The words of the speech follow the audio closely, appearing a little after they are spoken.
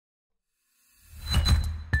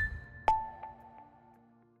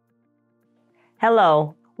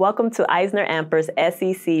Hello, welcome to EisnerAmper's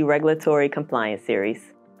SEC Regulatory Compliance Series.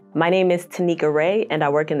 My name is TaNeka Ray, and I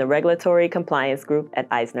work in the Regulatory Compliance Group at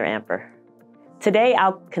EisnerAmper. Today,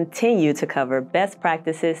 I'll continue to cover best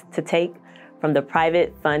practices to take from the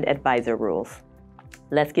Private Fund Advisor Rules.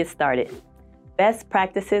 Let's get started. Best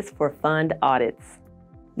practices for fund audits.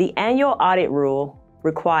 The annual audit rule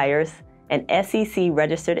requires an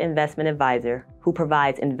SEC-registered investment advisor who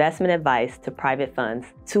provides investment advice to private funds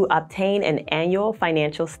to obtain an annual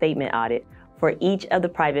financial statement audit for each of the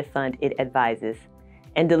private fund it advises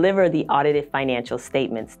and deliver the audited financial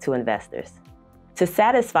statements to investors. To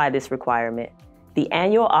satisfy this requirement, the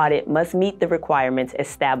annual audit must meet the requirements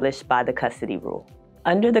established by the custody rule.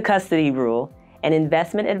 Under the custody rule, an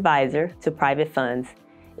investment advisor to private funds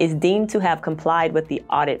is deemed to have complied with the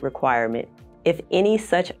audit requirement if any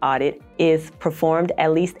such audit is performed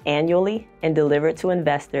at least annually and delivered to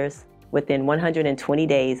investors within 120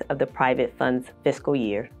 days of the private fund's fiscal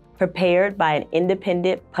year, prepared by an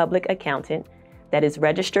independent public accountant that is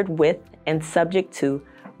registered with and subject to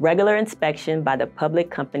regular inspection by the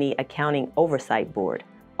Public Company Accounting Oversight Board,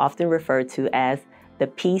 often referred to as the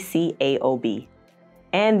PCAOB.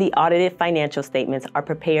 And the audited financial statements are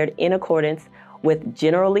prepared in accordance with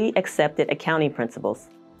generally accepted accounting principles,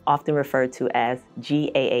 often referred to as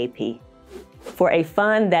GAAP. For a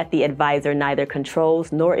fund that the advisor neither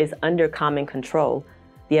controls nor is under common control,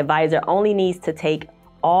 the advisor only needs to take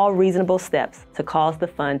all reasonable steps to cause the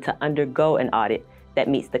fund to undergo an audit that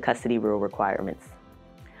meets the custody rule requirements.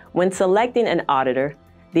 When selecting an auditor,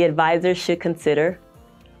 the advisor should consider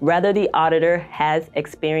whether the auditor has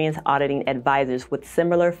experience auditing advisors with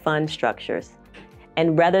similar fund structures,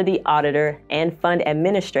 and whether the auditor and fund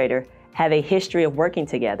administrator have a history of working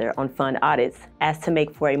together on fund audits as to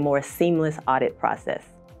make for a more seamless audit process.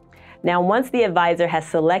 Now, once the advisor has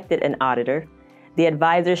selected an auditor, the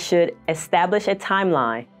advisor should establish a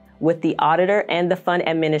timeline with the auditor and the fund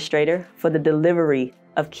administrator for the delivery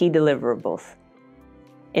of key deliverables.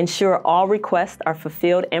 Ensure all requests are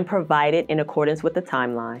fulfilled and provided in accordance with the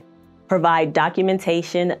timeline. Provide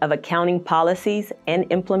documentation of accounting policies and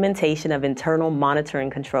implementation of internal monitoring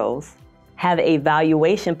controls. Have a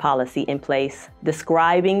valuation policy in place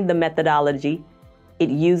describing the methodology it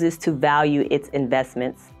uses to value its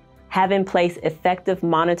investments. Have in place effective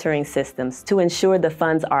monitoring systems to ensure the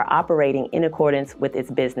funds are operating in accordance with its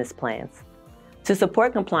business plans. To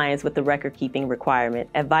support compliance with the record-keeping requirement,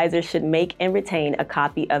 advisors should make and retain a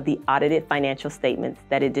copy of the audited financial statements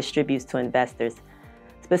that it distributes to investors,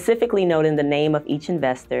 specifically noting the name of each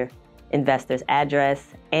investor, investor's address,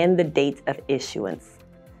 and the date of issuance.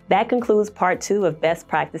 That concludes part 2 of best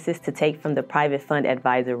practices to take from the Private Fund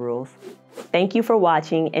Advisor Rules. Thank you for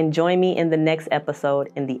watching, and join me in the next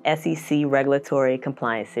episode in the SEC Regulatory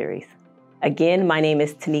Compliance Series. Again, my name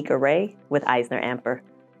is TaNeka Ray with EisnerAmper.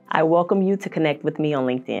 I welcome you to connect with me on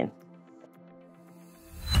LinkedIn.